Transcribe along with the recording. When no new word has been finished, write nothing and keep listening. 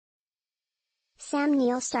Sam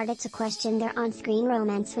Neill started to question their on-screen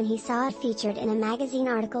romance when he saw it featured in a magazine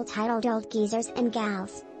article titled Old Geezers and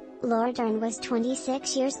Gals. Laura Dern was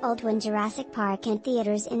 26 years old when Jurassic Park hit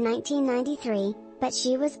theaters in 1993, but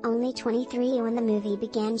she was only 23 when the movie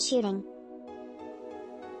began shooting.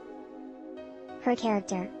 Her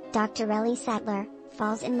character, Dr. Ellie Sattler,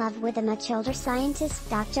 falls in love with a much older scientist,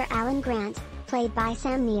 Dr. Alan Grant, played by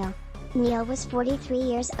Sam Neill. Neill was 43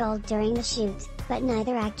 years old during the shoot, but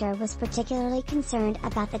neither actor was particularly concerned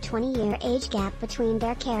about the 20-year age gap between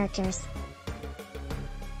their characters.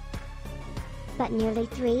 But nearly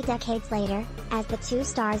 3 decades later, as the two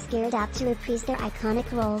stars geared up to reprise their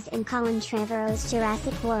iconic roles in Colin Trevorrow's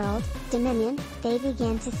Jurassic World, Dominion, they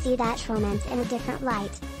began to see that romance in a different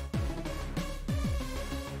light.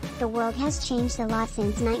 The world has changed a lot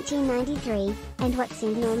since 1993, and what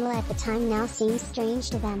seemed normal at the time now seems strange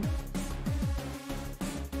to them.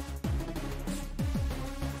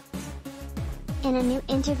 In a new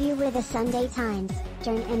interview with the Sunday Times,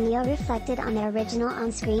 Dern and Neill reflected on their original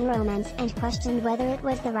on-screen romance and questioned whether it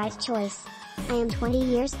was the right choice. "I am 20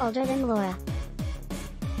 years older than Laura.